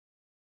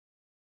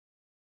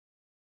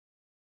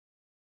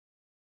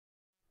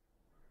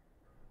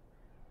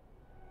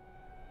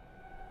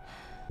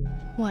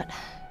What?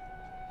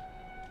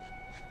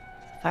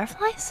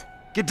 Fireflies?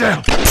 Get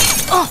down!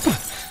 Oh!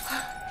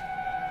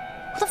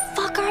 Who the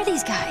fuck are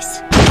these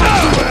guys?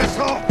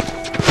 Asshole!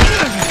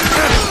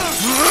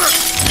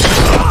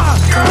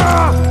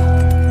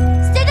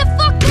 Stay the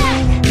fuck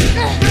back!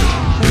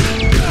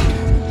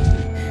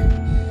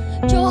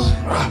 Joel?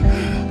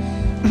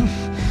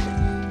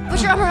 Put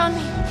your arm around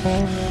me.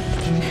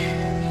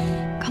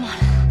 Come on.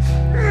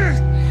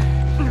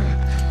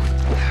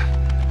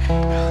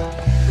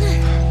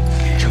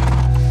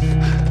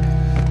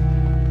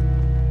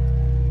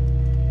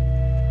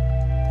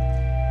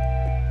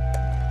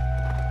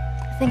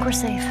 I think we're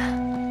safe.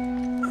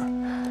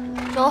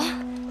 Joel?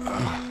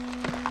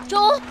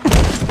 Joel?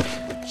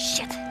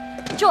 Shit.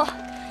 Joel,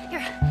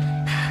 here.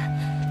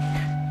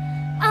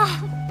 Oh,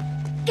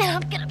 get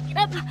up, get up, get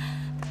up.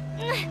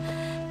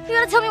 You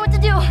gotta tell me what to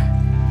do.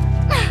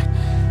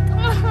 Come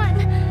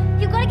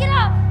on. You gotta get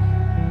up.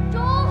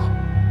 Joel?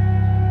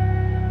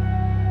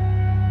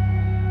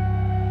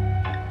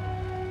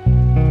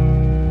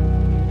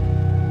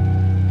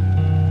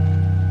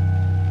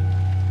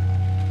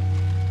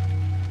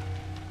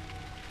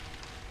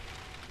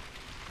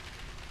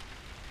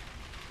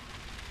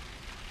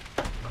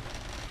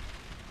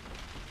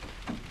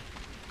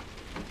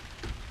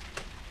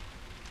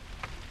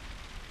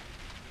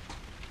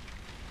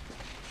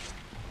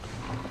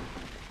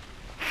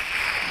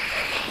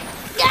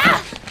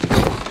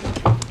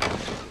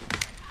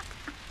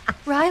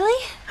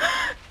 Riley?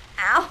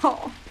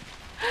 Ow!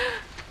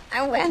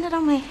 I landed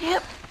on my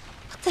hip.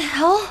 What the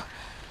hell?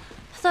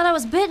 I thought I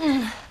was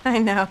bitten. I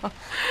know.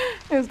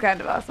 It was kind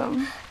of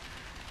awesome.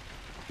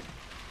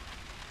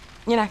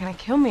 You're not gonna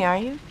kill me, are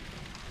you?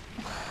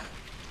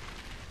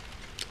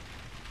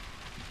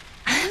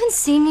 I haven't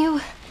seen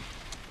you,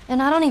 and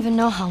I don't even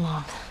know how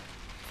long.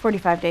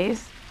 45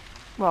 days.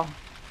 Well,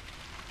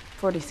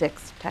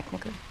 46,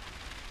 technically.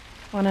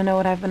 Wanna know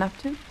what I've been up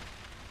to?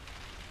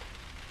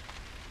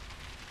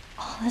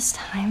 All this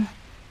time,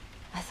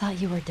 I thought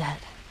you were dead.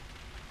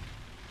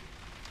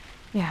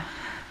 Yeah.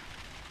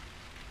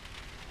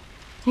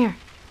 Here.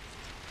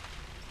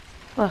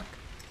 Look.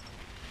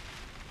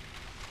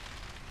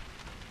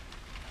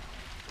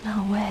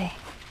 No way.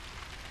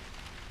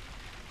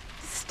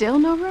 Still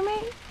no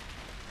roommate?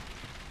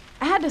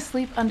 I had to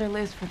sleep under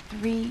Liz for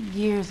 3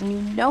 years, and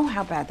you know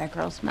how bad that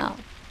girl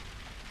smelled.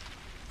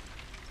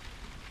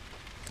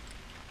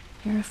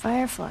 You're a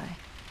firefly.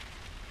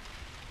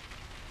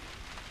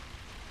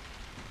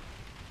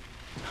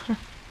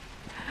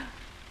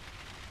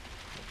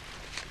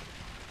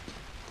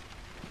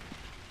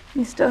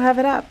 You still have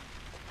it up.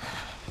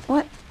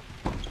 What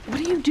are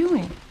you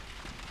doing?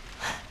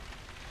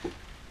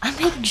 I'm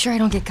making sure I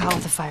don't get caught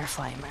with a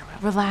firefly in my room.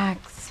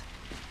 Relax.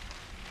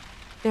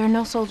 There are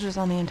no soldiers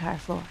on the entire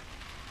floor.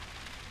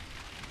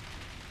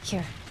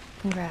 Here,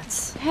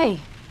 congrats.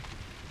 Hey.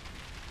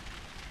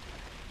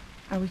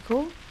 Are we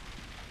cool?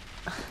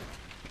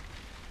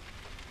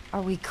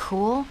 Are we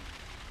cool?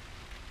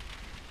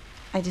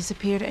 I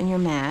disappeared and you're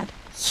mad.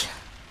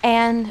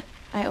 And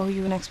I owe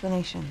you an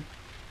explanation.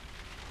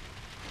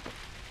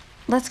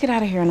 Let's get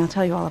out of here and I'll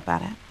tell you all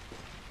about it.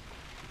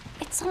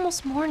 It's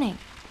almost morning,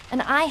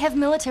 and I have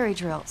military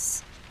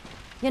drills.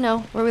 You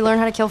know, where we learn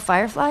how to kill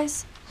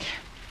fireflies.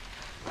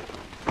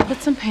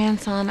 Put some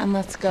pants on and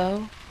let's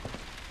go.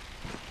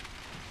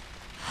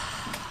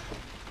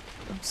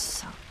 I'm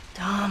so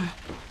dumb.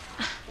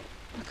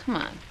 Oh, come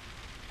on.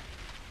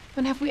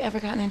 When have we ever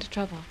gotten into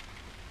trouble?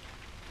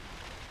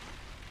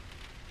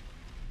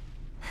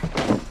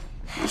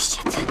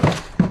 Shit.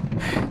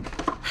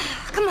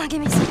 Come on,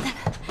 give me something.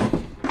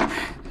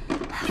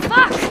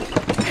 Fuck!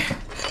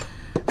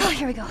 Oh,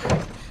 here we go.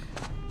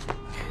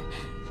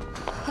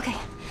 Okay,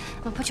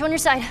 I'm gonna put you on your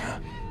side.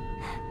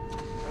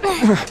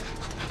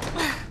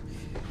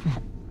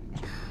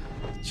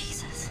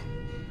 Jesus.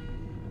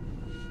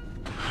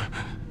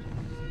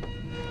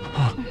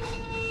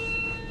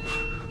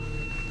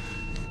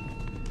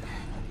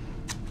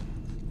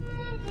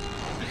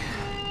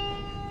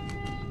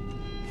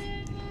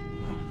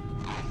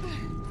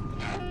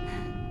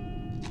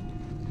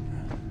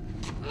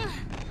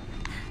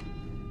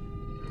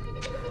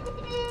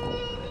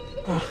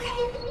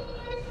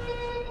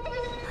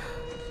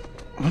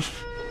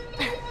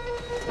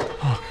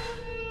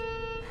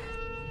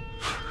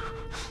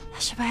 I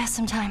should buy us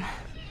some time.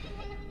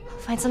 I'll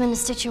find something to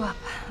stitch you up,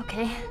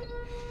 okay?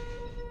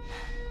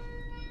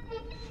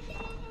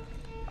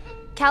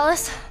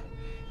 Callus,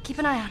 keep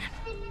an eye on him.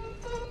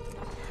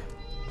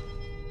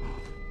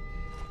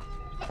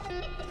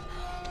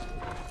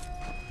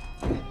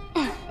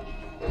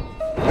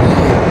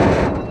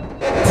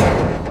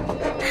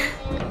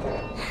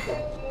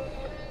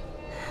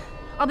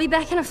 I'll be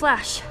back in a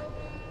flash.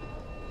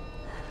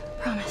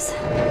 Promise.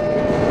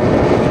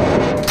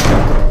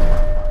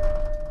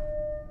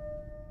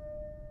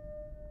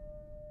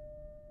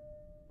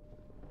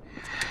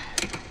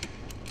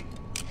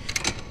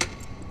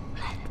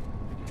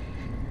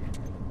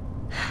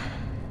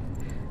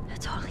 I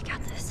totally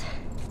got this.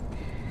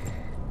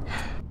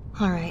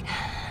 All right,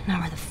 now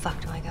where the fuck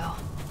do I go?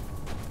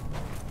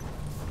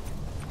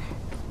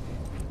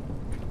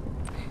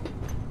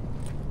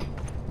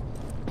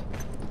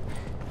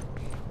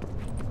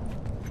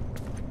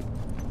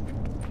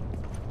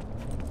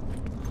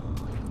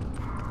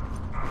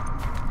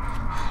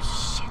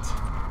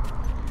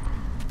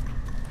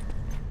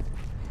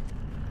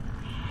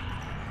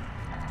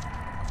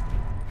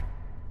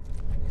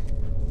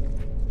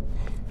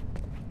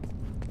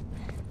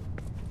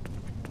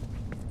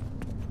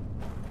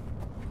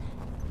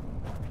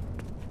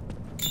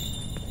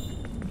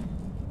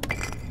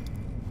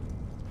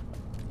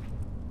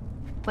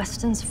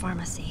 Weston's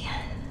Pharmacy.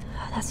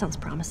 That sounds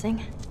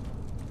promising.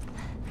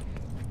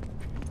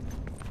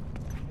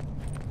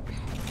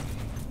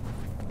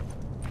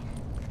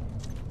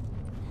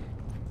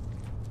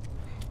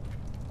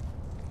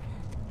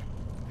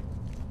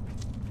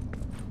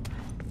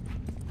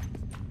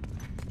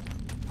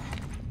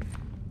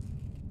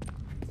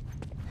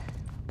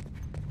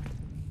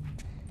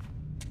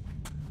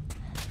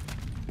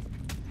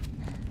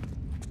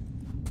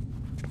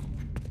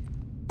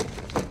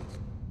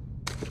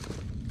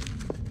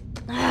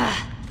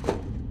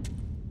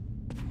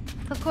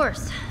 Of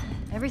course.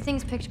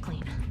 Everything's picked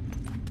clean.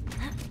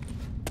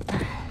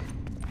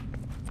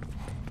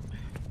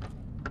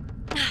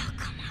 Oh,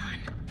 come on.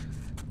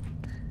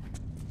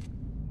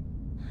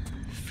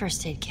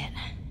 First aid kit.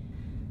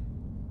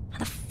 How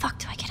the fuck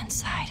do I get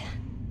inside?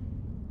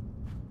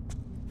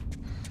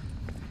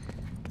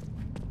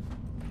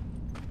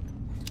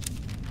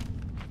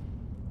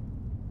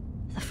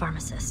 The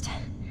pharmacist.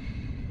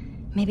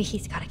 Maybe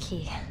he's got a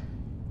key.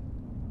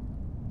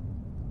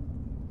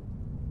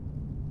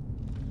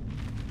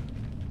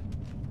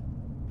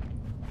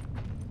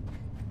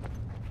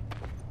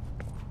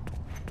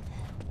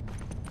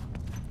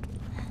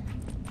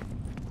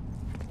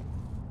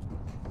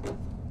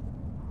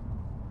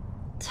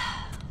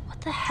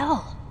 What the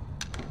hell?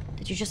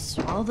 Did you just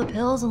swallow the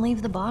pills and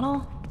leave the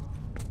bottle?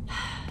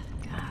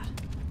 God.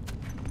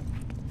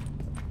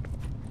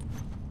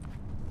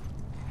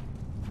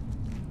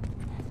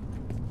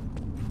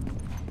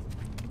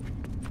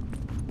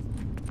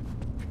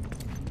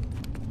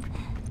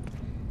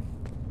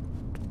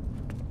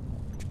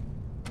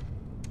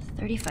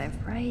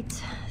 $35 right,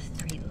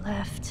 3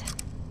 left,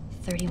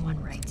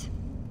 31 right.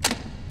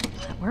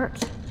 That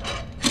worked.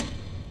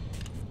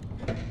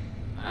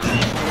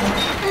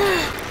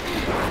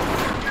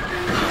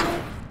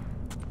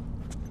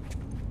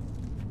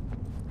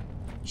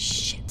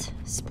 Shit,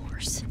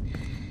 spores.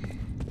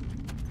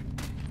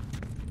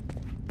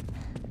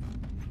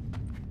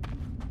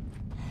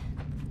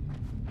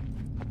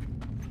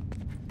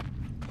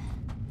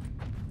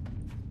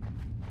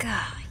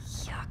 God,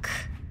 yuck.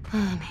 Oh,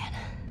 man.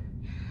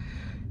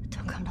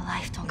 Don't come to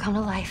life, don't come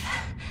to life.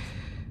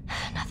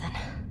 Nothing.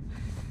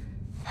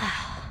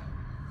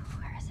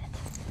 Where is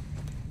it?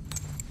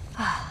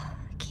 Ah,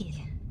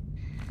 key.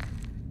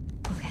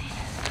 Okay.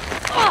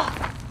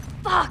 Oh,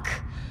 fuck!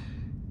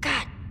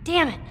 God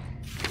damn it!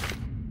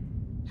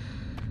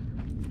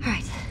 All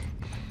right.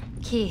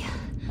 Key.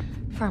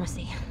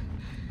 Pharmacy.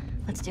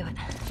 Let's do it.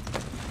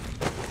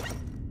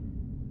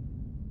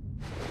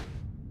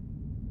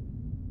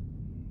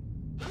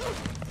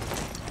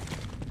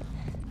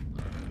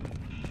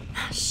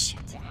 Ah, shit.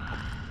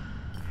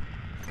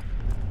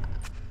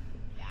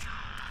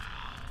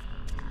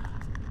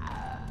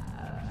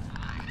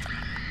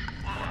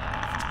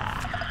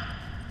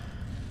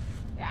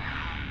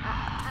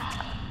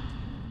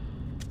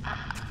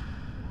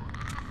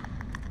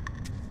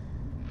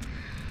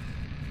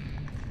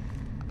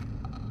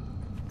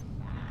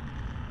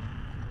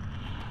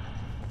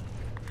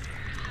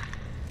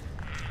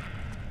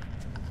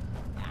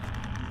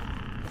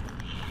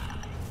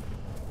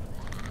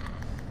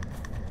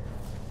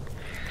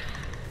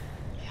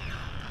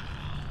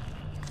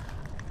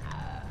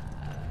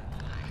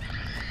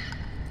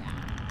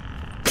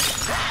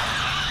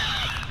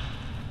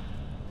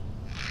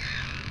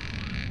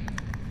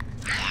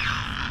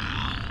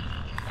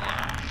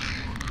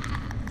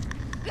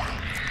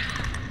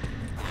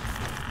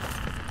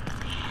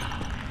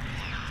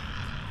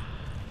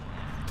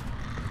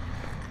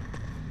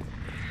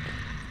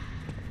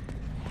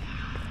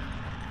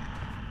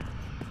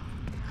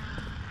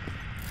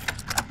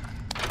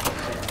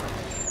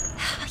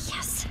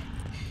 Yes.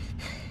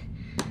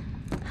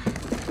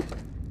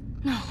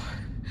 No.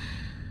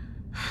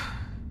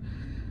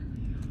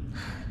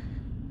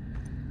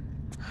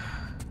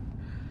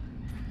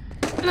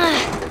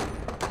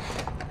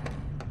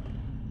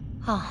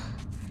 Oh.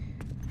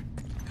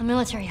 A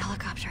military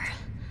helicopter.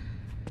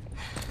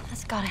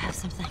 That's gotta have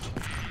something.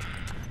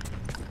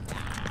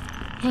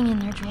 Hang in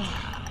there, Joel.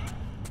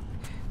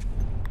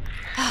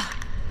 Oh.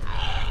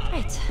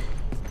 Right.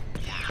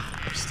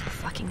 You're still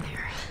fucking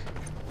there.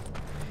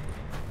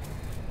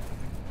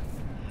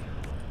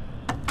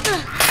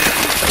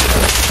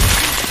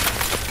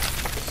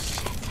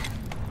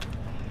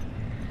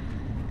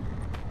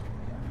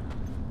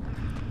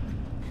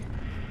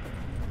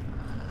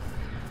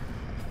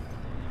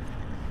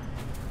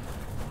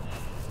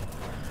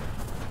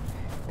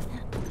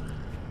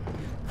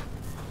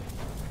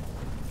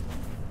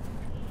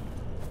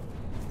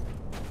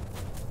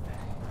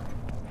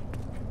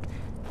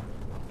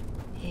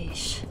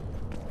 Yeesh.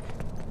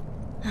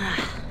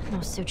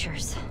 No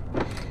sutures.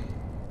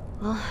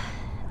 Well,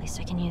 at least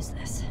I can use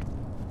this.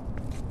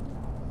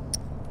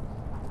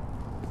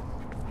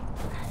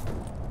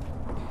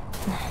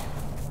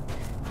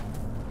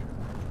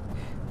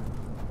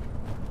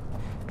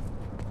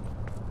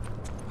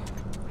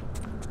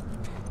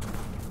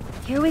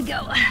 Here we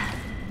go.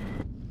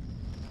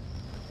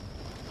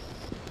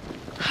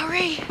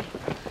 Hurry!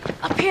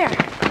 Up here!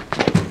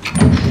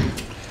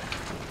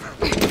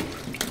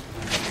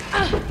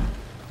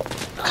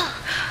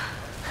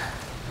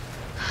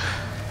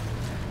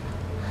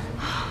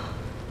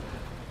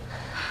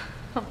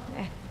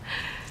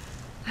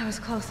 was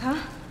close, huh?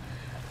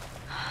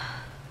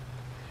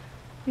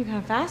 You're kind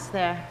of fast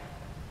there.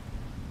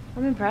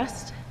 I'm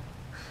impressed.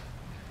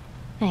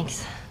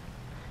 Thanks.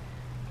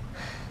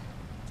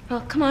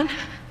 Well, come on.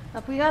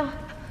 Up we go.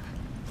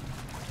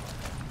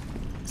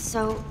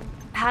 So,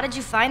 how did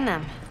you find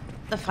them?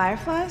 The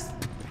fireflies?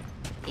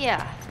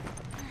 Yeah.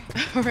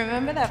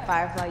 Remember that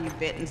firefly you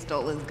bit and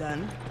stole his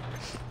gun?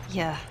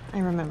 Yeah, I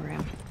remember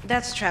him.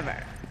 That's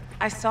Trevor.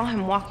 I saw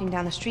him walking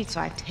down the street,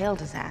 so I tailed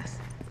his ass.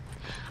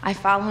 I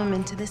followed him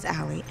into this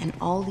alley, and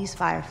all these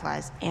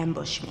fireflies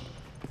ambushed me.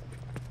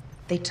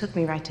 They took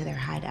me right to their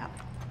hideout.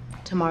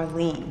 To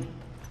Marlene.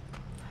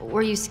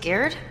 Were you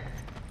scared?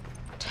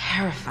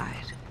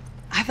 Terrified.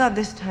 I thought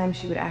this time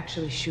she would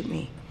actually shoot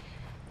me.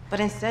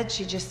 But instead,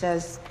 she just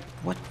says,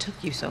 "What took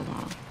you so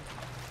long?"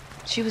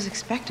 She was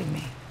expecting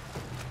me.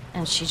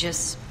 And she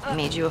just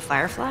made you a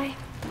firefly?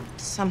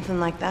 Something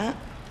like that.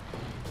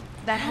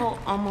 That whole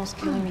almost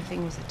killing me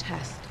thing was a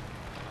test.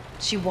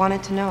 She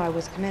wanted to know I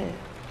was committed.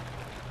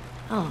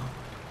 Oh.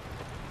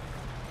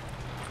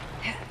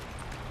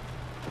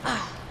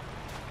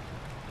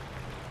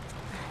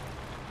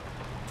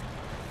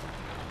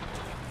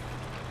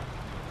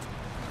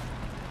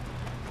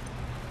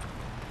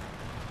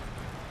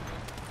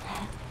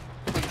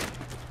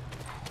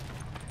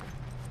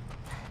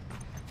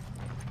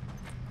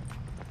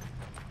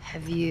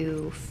 Have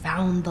you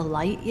found the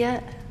light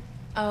yet?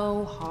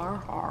 Oh, har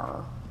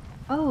har.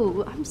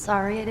 Oh, I'm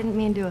sorry. I didn't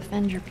mean to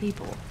offend your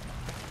people.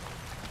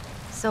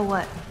 So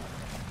what?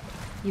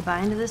 You buy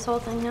into this whole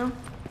thing now?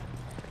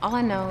 All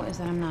I know is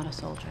that I'm not a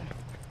soldier.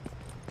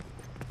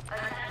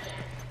 Attention.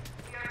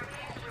 We are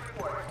pleased to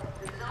report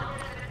the zone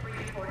has been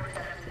free for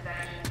sepsis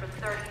infection for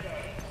 30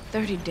 days.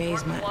 30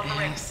 days, my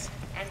ass.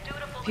 And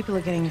dutiful People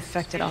are getting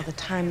infected all the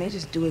time. They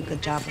just do a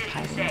good job of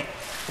hiding it.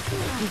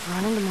 You've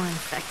run into more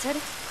infected?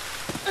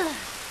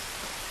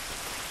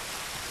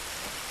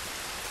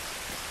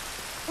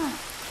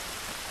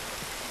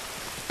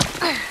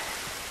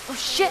 Oh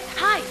shit,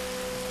 hide!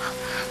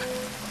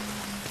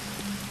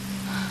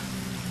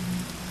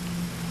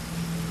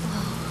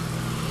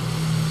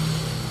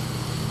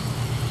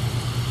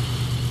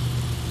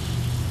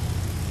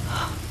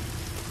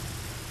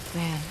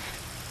 Man,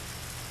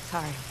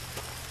 sorry.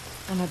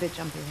 I'm a bit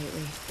jumpy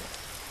lately.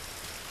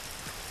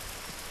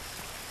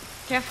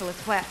 Careful,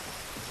 it's wet.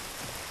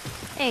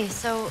 Hey,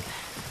 so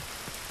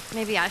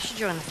maybe I should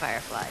join the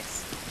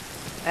Fireflies.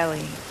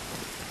 Ellie,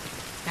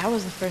 that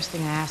was the first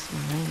thing I asked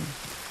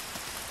Marlene.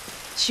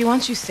 She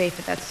wants you safe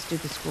at that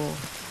stupid school.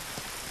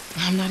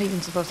 I'm not even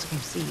supposed to come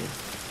see you.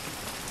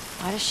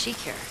 Why does she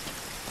care?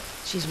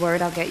 She's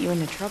worried I'll get you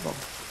into trouble.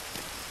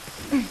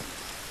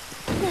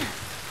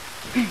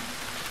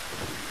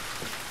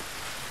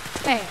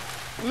 Hey,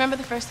 remember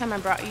the first time I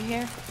brought you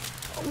here?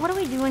 What are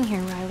we doing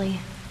here, Riley?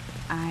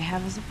 I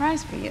have a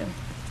surprise for you.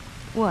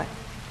 What?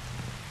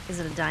 Is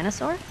it a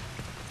dinosaur?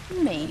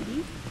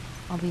 Maybe.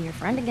 I'll be your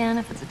friend again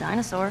if it's a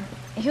dinosaur.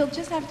 You'll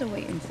just have to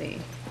wait and see.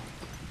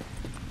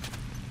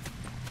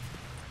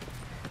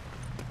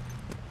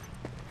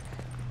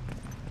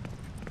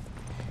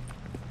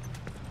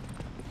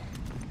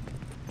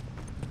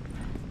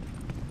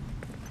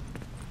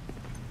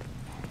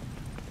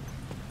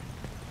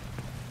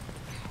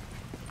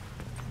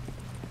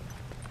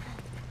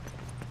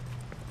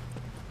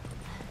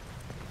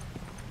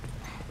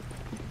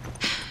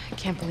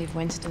 I can't believe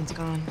Winston's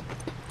gone.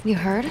 You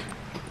heard?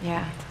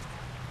 Yeah.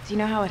 Do you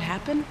know how it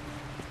happened?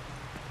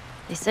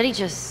 They said he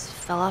just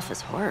fell off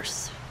his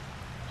horse.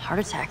 Heart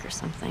attack or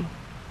something.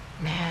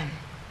 Man.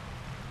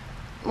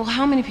 Well,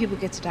 how many people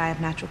get to die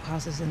of natural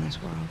causes in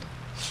this world?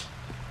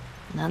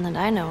 None that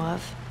I know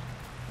of.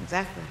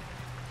 Exactly.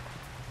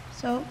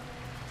 So,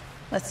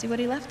 let's see what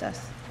he left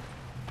us.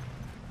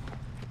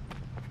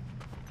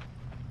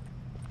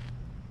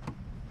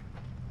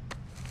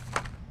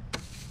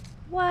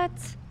 What?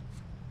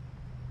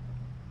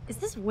 Is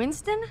this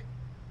Winston?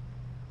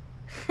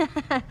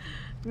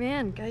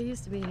 Man, guy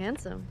used to be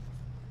handsome.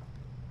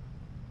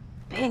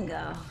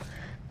 Bingo.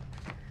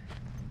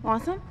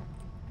 Want some?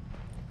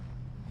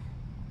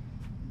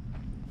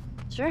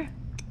 Sure.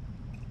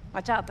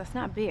 Watch out, that's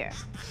not beer.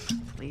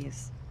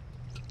 Please.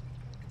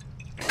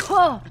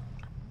 Oh!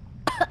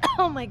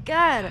 Oh my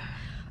god!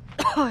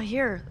 Oh,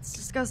 here. It's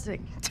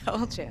disgusting.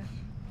 Told you.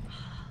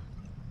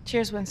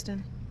 Cheers,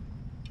 Winston.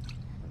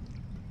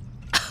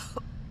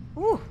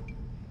 Ooh.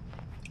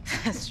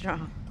 That's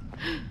strong.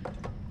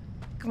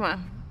 Come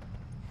on.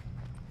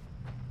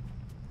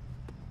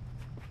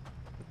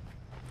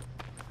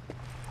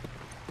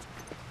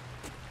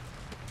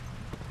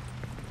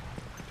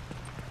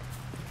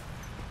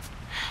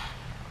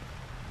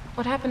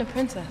 What happened to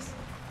Princess?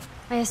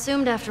 I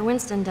assumed after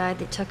Winston died,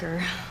 they took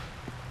her.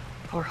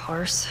 Poor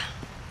horse.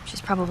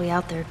 She's probably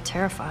out there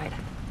terrified.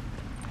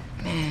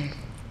 Man.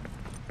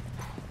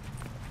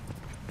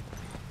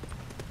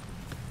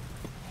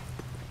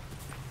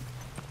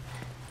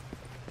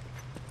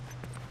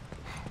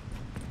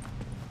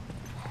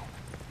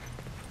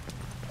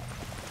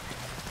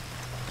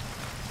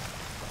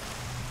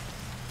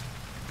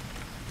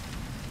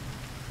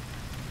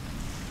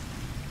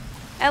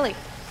 Ellie.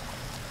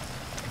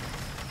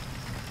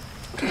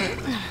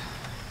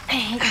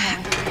 Hey,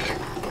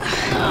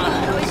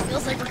 it always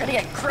feels like we're gonna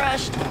get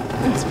crushed.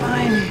 It's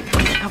fine.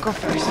 I'll go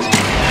first.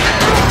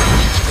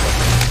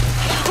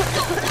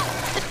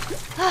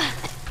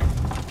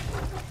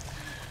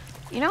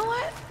 You know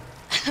what?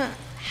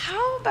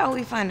 How about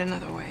we find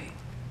another way?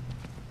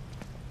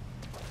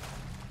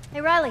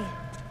 Hey, Riley.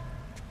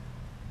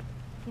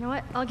 You know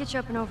what? I'll get you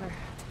up and over.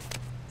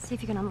 See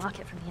if you can unlock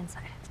it from the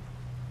inside.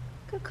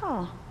 Good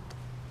call.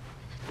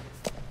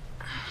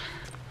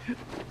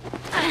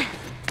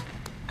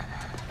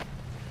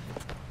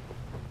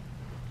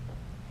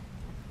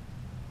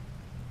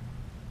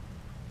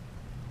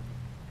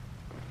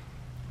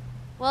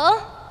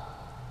 Well,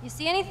 you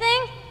see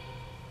anything?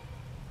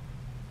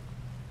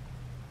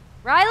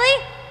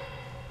 Riley?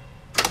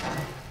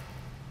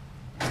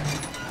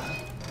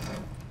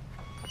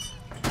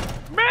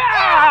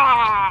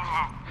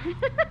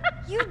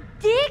 You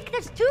dick!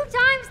 That's 2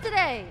 times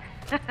today!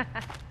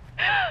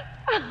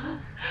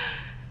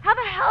 How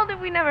the hell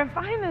did we never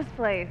find this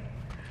place?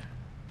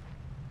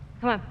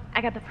 Come on,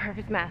 I got the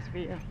perfect mask for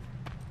you.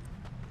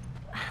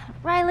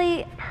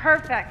 Riley,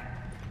 Perfect.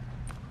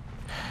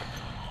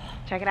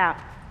 Check it out.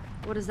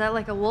 what is that,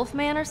 like a wolf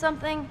man or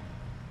something?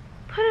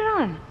 Put it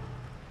on.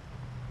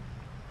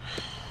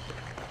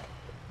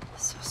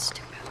 So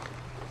stupid.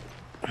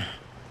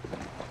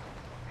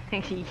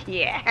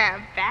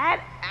 Yeah,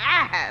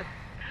 badass.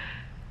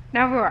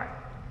 Now roar.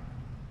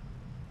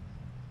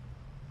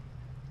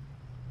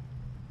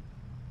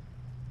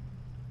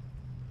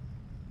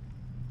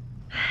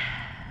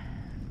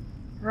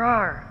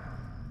 Roar.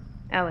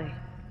 Ellie,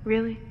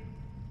 really?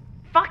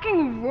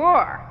 Fucking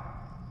roar.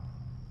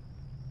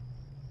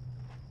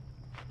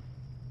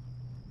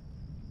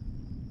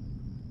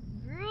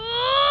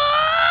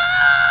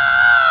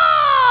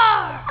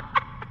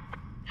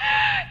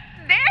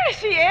 There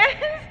she is.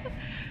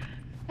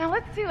 Now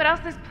let's see what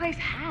else this place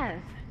has.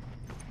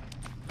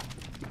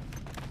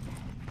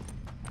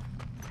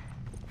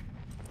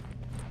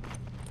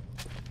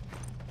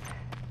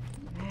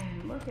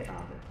 Man, look at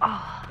all this.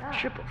 Oh,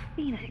 triple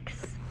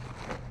phoenix.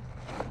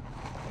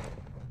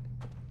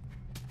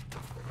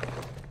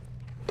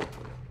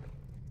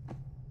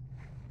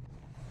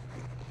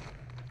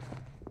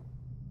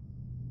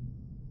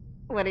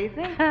 What do you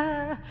think?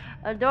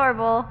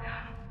 Adorable.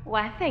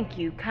 Why, thank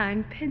you,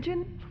 kind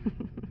pigeon.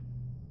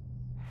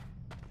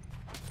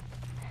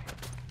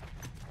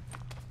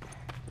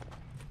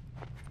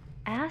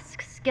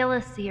 Ask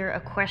Skeleseer a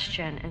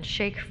question and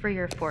shake for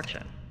your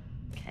fortune.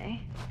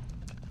 Okay.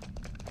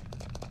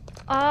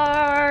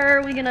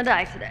 Are we gonna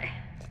die today?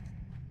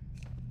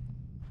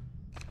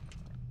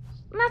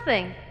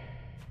 Nothing.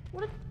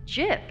 What a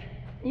jip.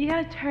 You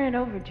gotta turn it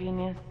over,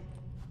 genius.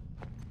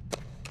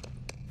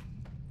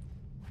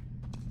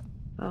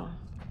 Oh.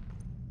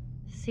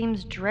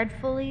 Seems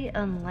dreadfully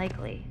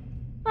unlikely.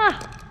 Ah!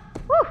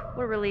 Whew!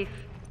 What a relief.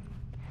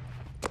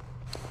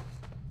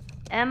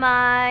 Am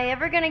I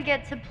ever gonna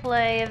get to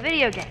play a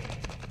video game?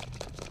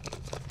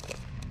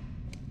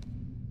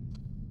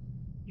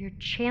 Your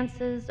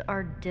chances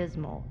are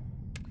dismal.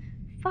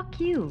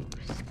 Fuck you,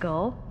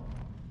 Skull.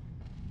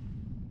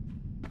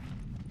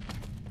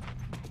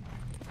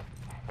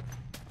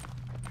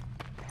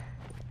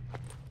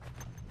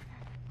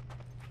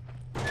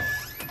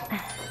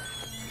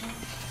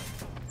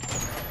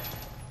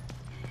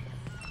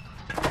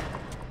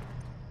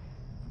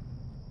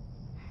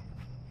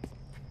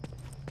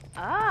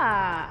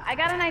 Ah, I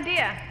got an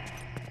idea.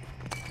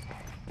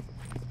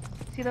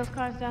 See those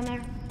cars down there?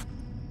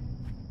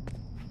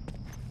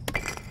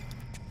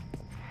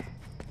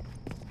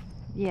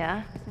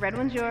 Yeah. Red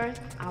one's yours,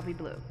 I'll be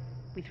blue.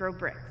 We throw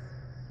bricks.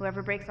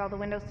 Whoever breaks all the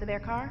windows to their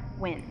car,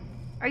 wins.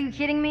 Are you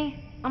kidding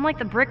me? I'm like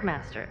the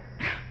Brickmaster.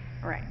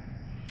 Right.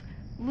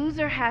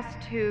 Loser has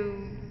to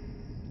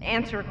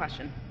answer a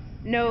question.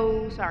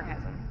 No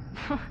sarcasm.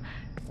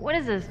 What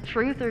is this,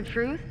 truth or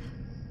truth?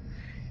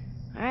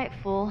 All right,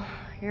 fool,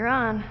 you're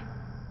on.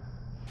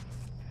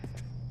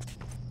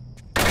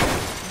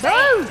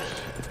 Boosh!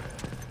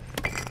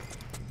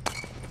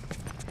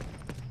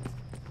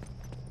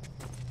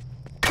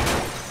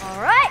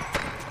 All right.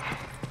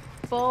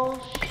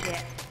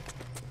 Bullshit.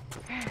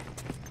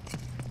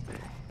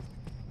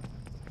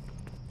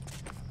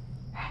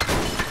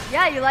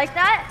 Yeah, you like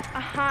that?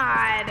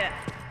 Hard.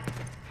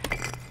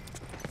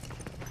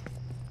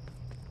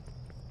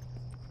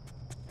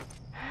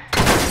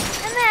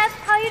 And that's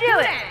how you do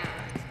it.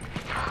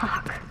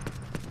 Fuck.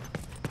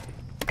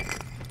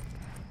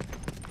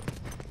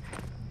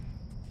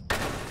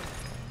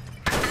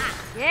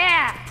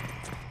 Yeah.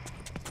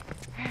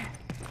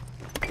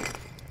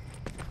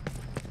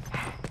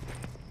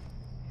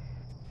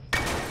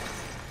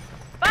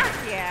 Fuck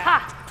yeah. Ha.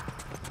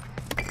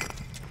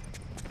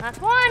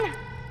 Last one.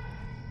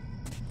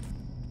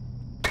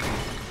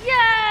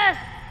 Yes!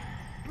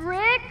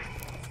 Brick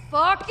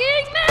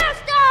fucking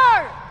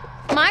master!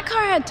 My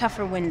car had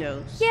tougher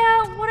windows.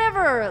 Yeah,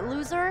 whatever,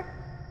 loser.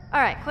 All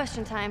right,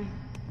 question time.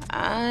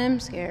 I'm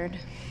scared.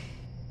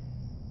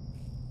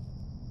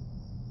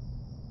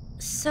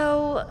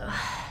 So,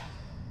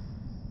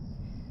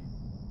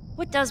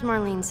 what does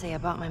Marlene say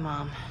about my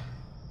mom?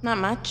 Not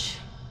much.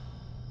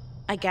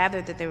 I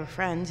gathered that they were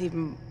friends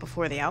even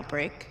before the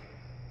outbreak.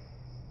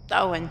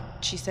 Oh, and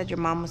she said your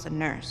mom was a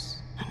nurse.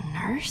 A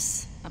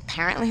nurse?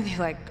 Apparently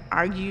they,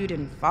 argued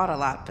and fought a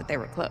lot, but they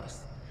were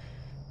close.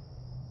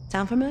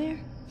 Sound familiar?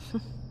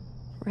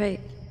 Right.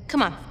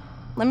 Come on,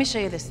 let me show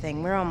you this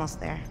thing. We're almost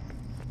there.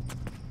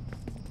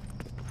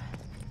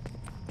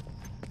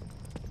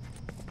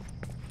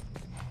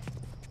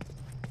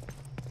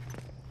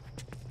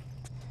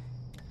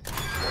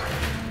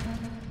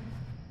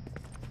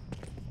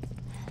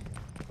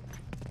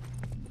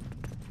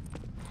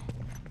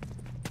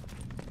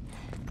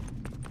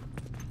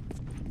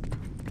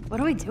 What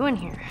are we doing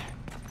here?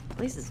 The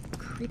place is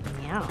creeping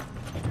me out.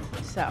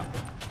 So,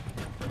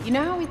 you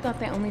know how we thought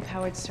they only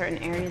powered certain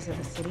areas of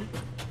the city?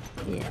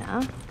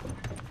 Yeah?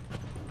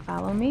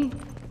 Follow me.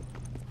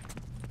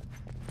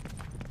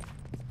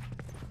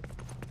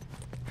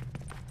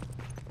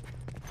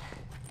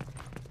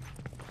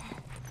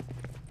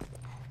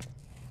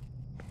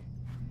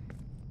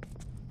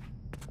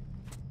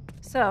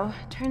 So,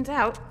 turns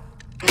out,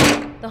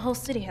 the whole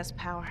city has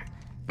power.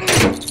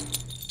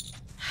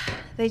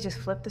 They just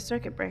flip the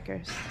circuit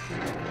breakers.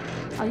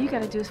 All you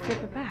gotta do is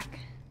flip it back.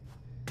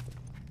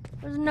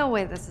 There's no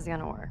way this is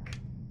gonna work.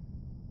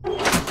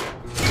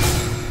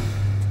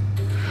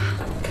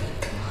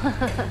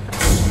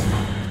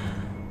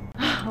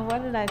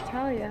 What did I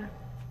tell you?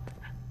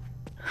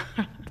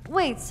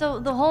 Wait, so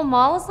the whole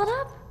mall is lit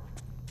up?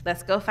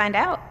 Let's go find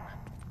out.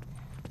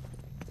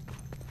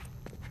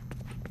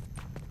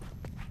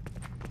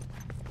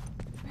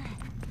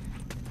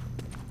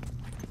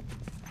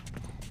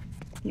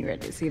 You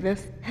ready to see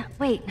this?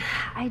 Wait,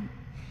 I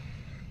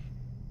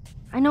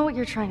know what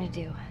you're trying to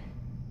do.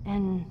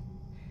 And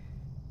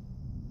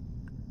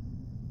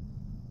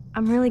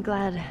I'm really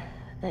glad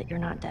that you're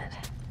not dead.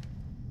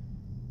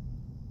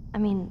 I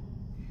mean,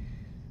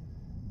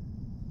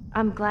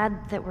 I'm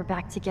glad that we're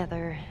back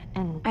together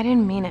and I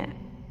didn't mean it.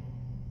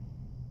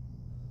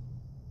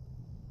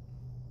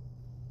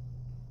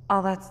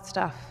 All that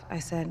stuff I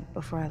said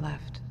before I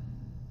left.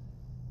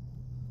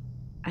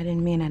 I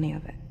didn't mean any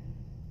of it.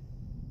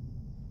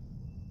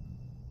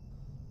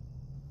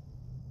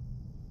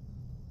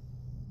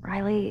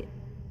 Riley,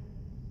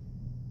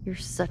 you're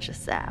such a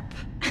sap.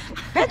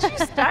 Bet you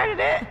started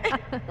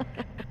it.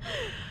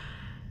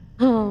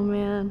 Oh,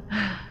 man.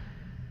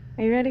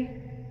 Are you ready?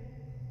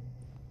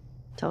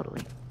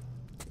 Totally.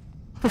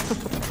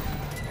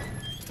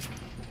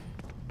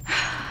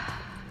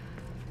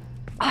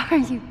 Are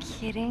you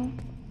kidding?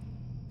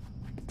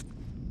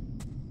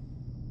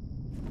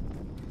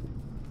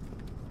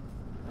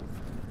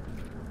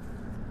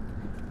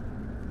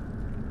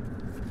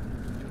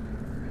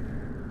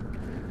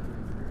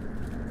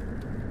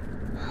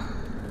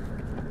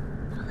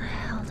 How the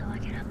hell do I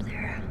get up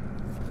there?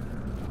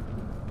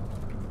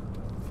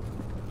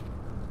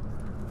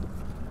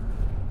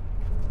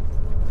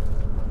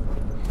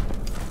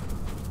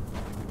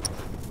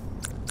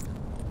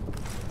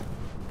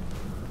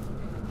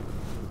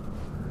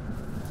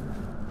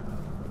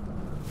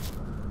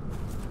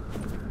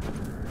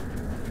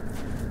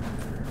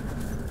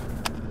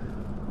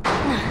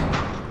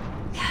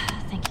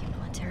 Thank you,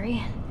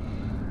 military.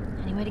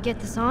 Any way to get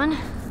this on?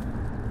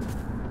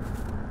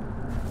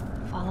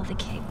 Follow the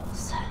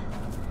cables.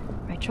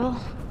 Right, Joel?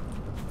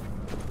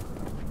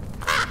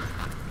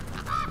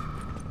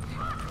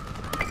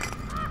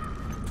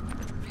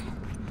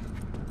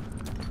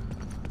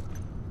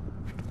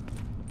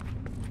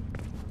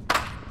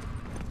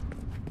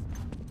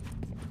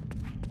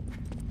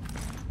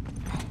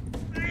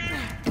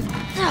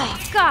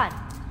 Oh, God!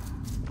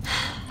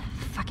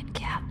 Fucking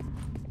cat.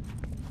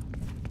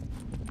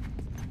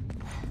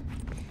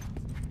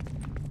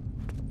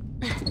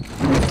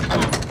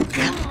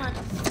 Come on.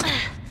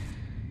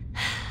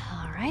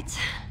 All right.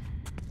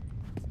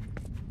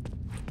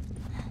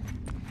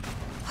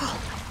 Oh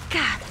my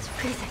God, that's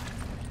freezing.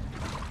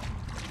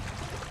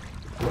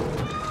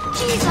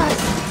 Jesus!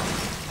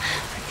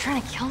 Are you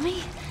trying to kill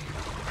me?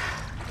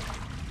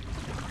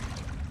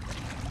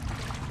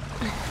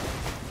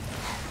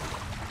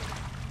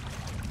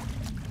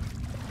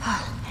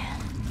 Oh, man.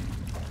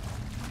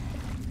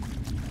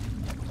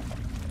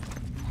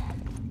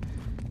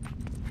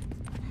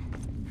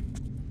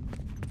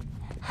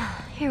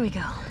 Here we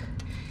go.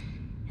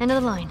 End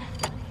of the line.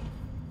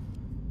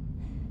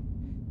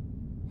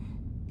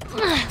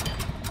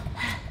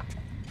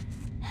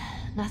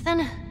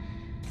 Nothing?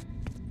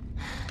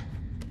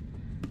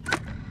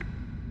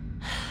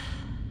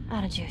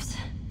 Out of juice.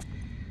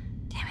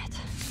 Damn it.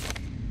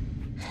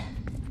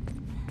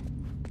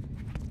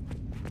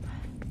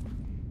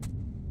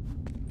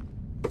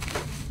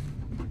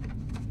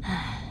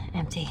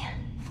 Empty.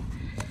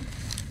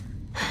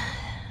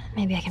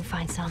 Maybe I can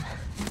find some.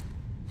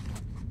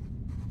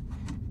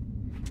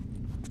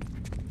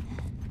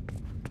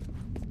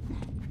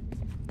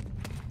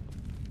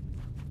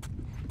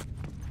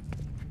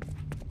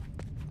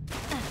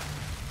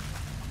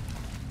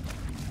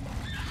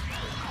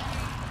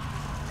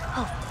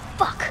 Oh,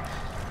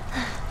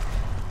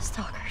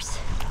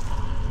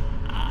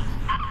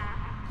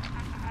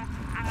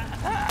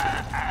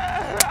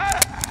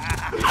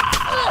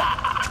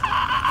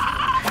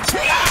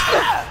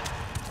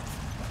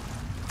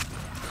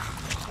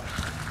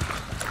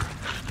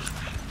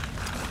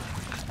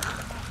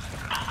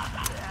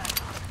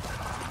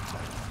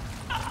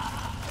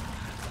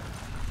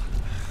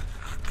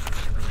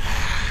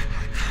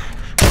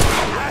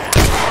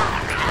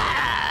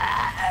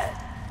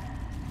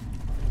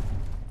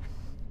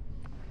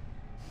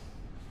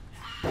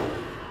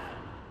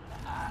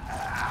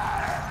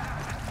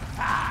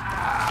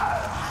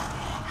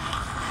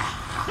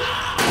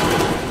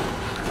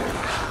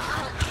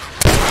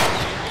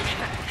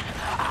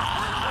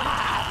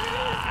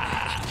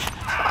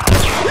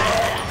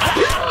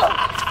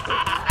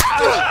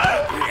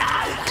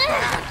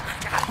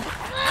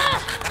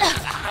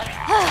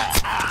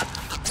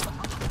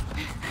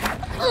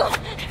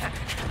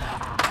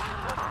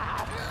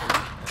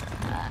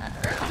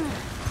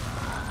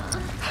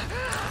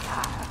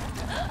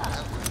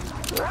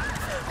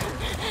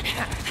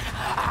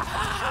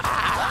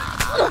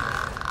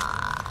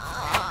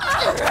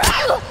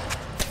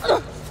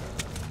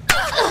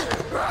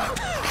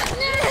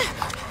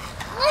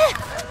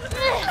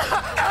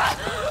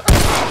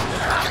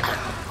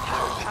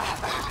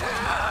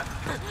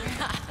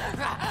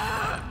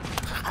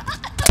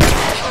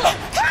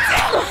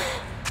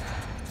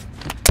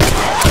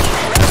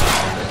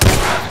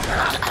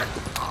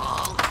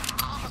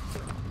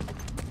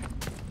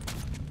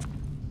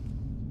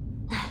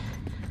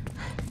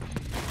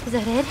 Is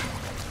that it?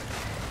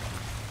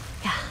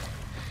 Yeah,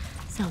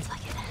 sounds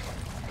like it.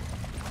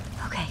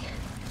 Okay,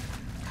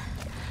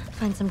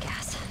 find some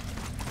gas.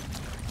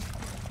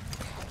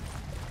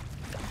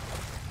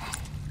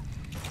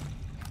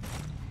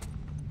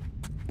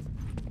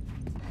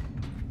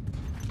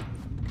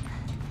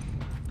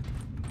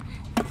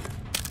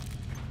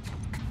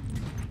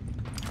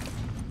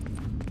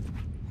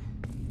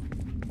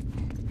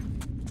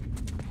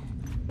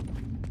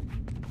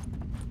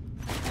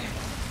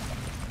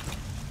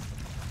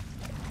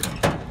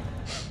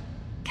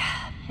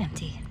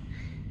 Empty.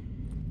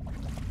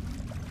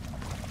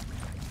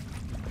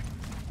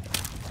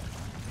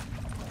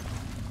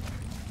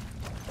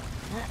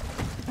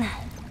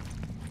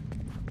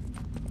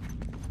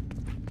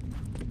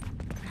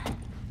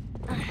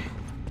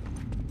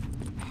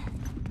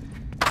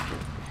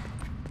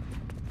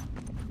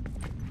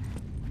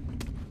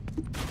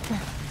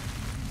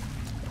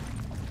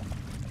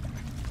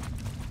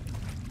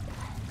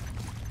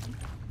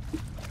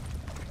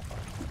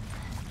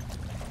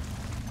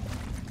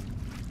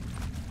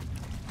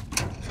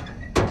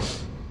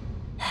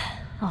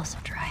 Also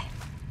dry.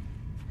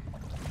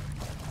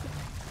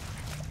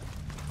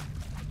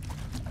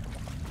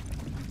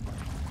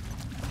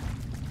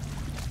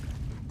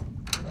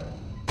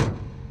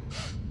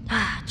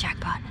 Ah,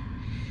 jackpot.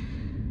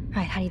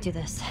 Right, how do you do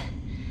this?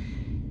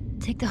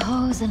 Take the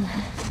hose and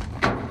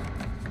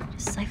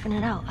just siphon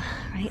it out,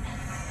 right?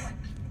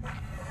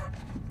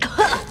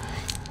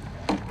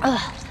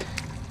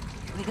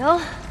 Here we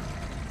go.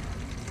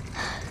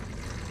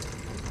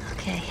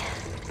 Okay.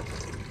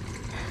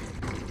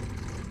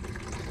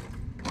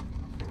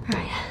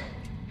 Alright.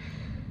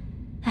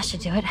 That should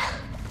do it.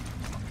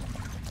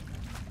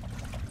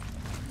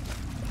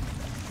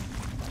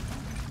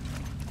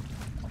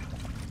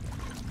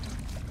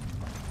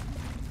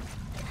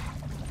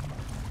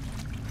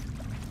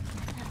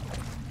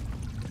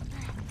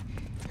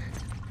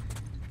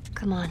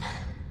 Come on.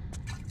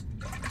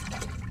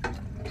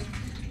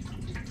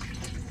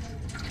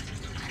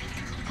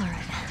 All right.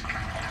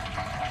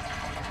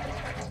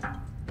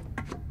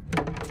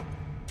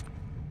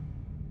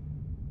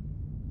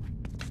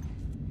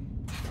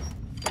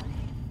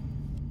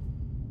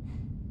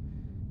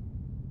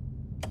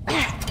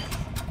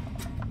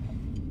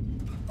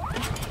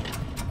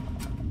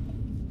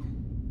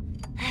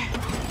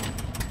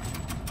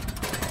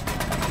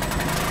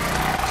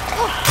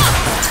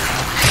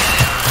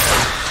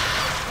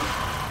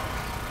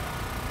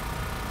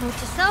 Note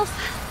to self,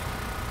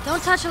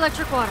 don't touch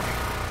electric water.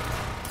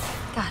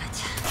 Got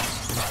it.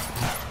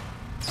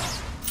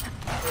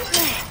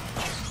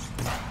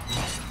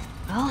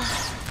 Well,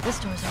 this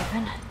door's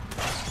open.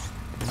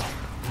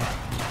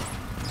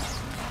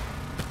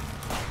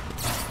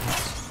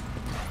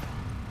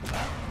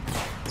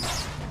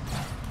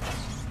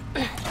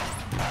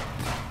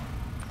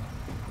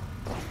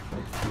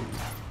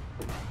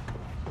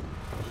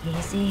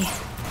 Easy.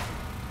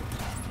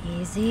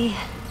 Easy.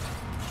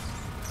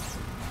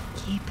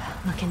 Keep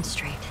looking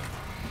straight.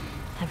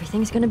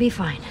 Everything's gonna be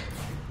fine.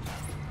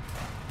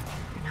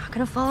 You're not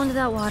gonna fall into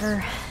that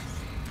water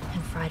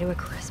and fry to a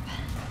crisp.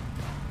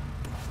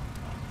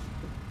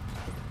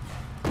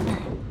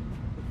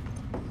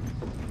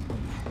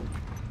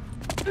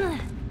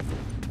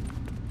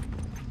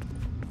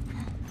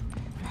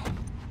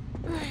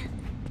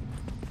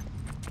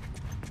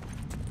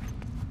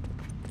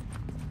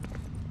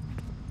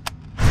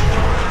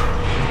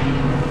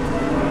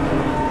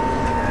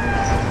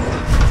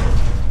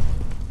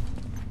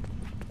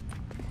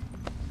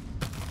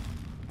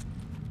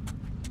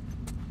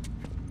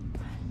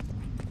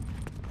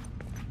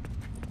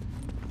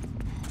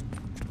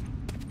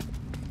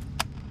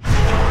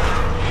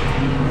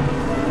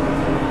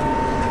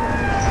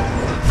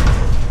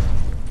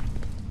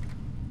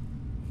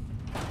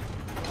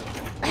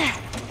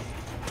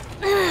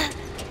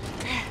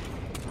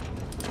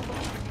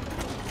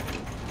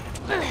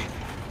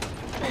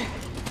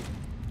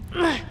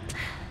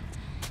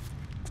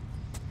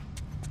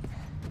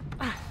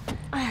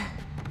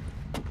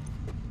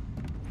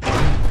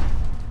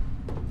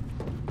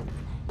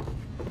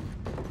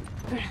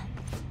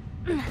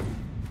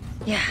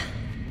 Yeah.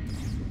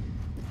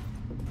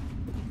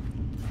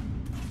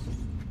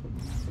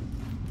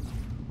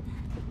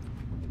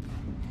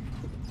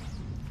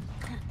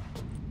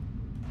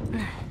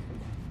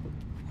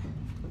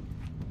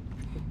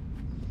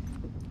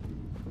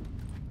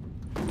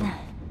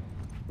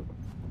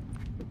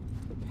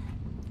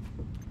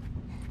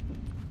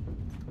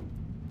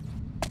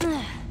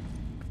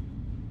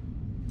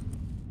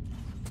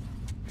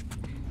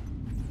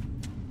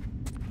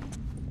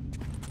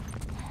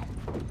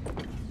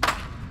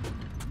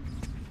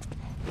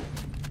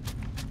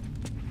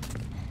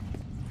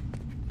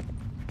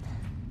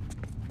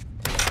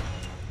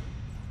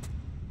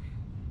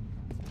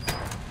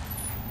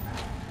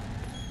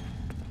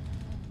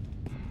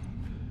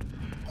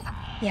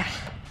 Yeah,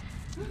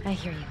 I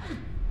hear you.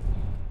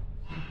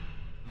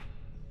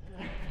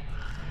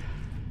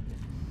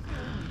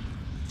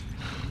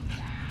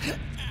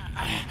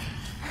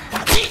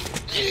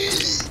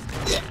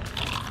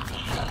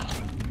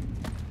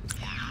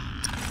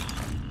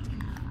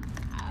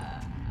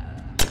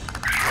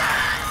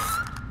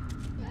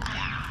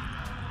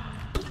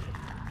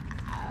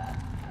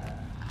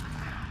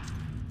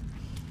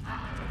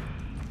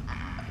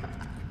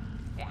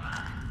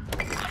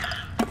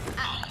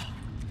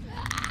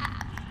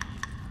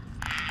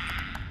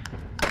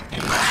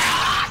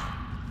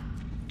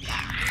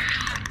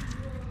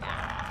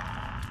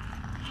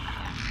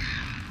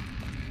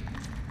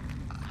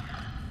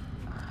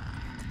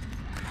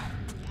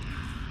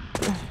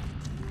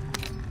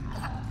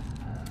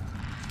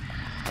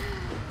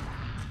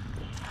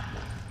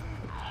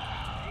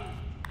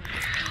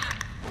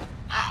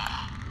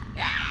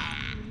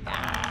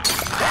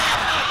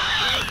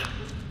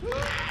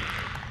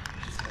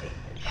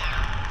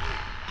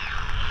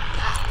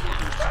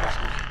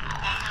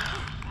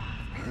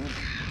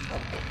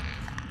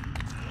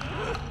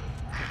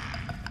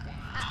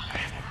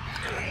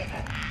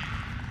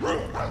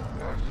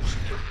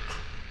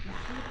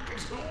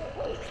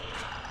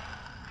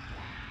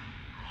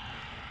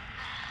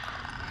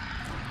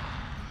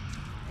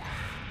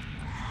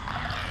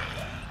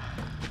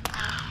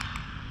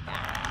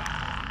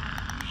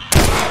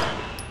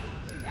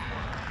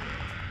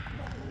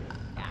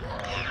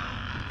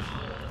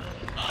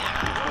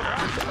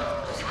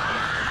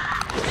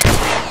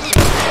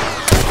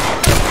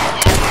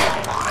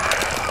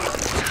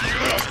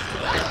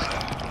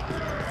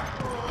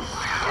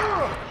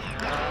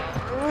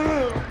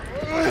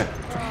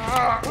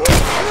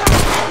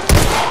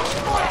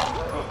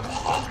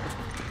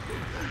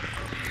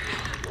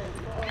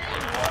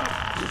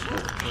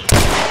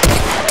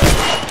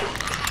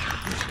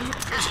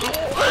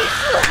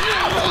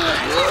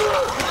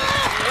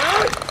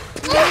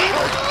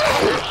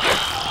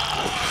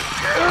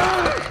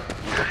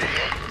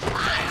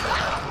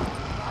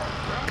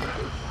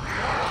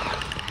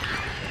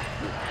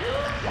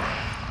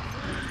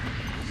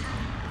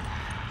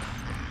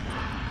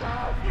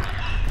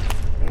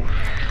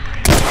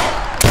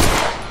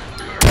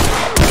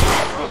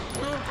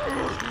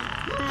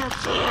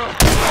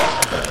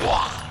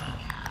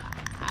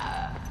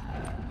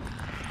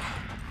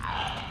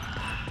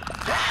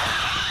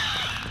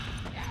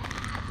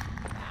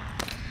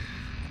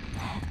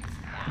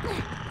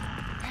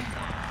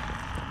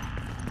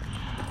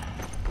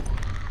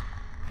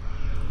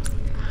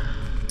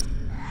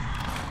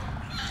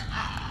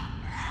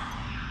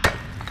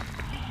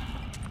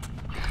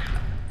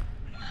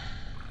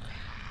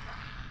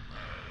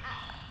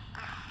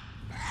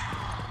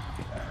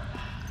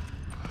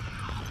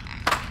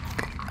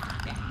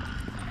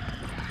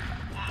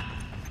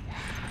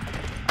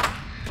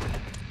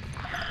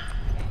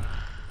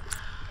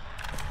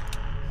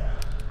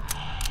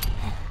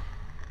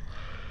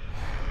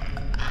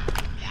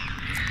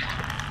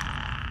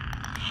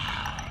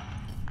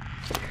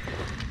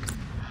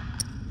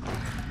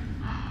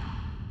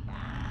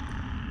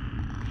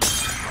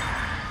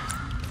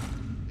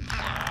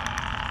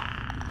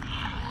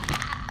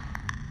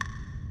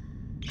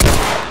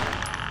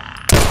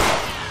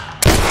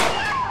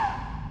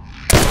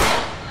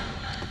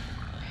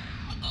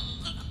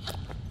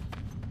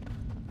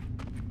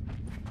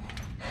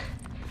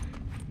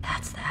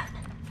 That's that.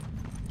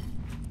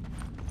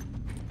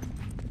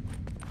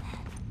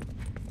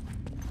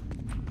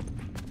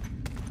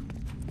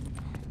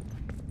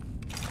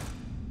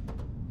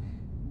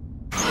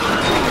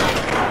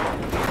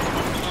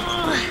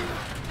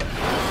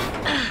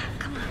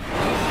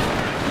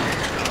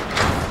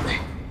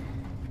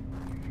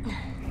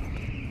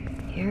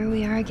 Here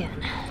we are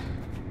again.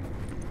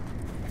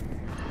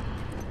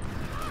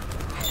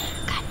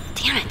 God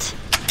damn it!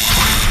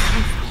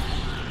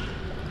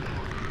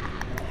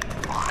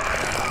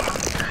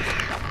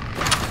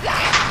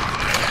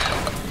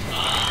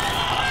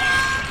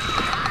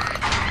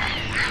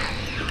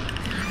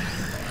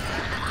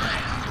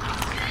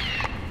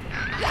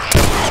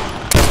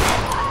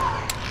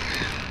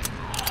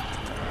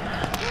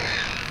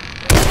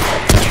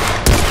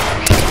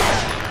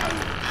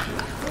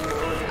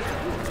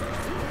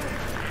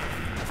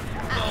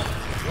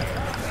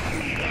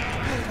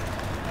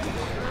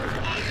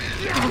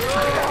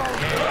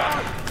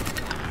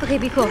 Okay,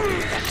 be cool.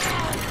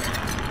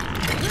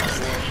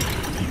 Just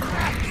be cool.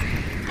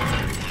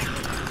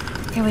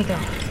 Here we go.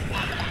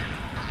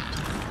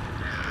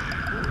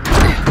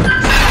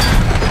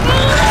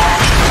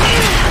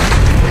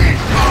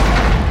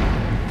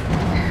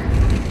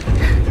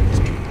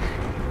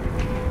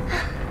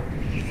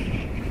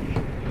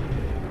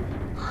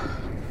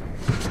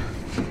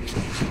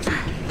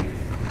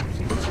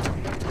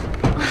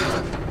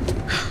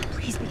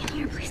 Please be in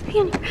here, please be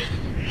in here.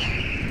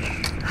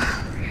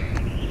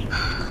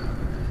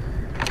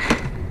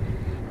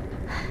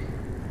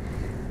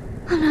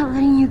 I'm not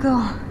letting you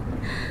go.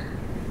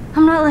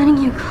 I'm not letting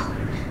you go.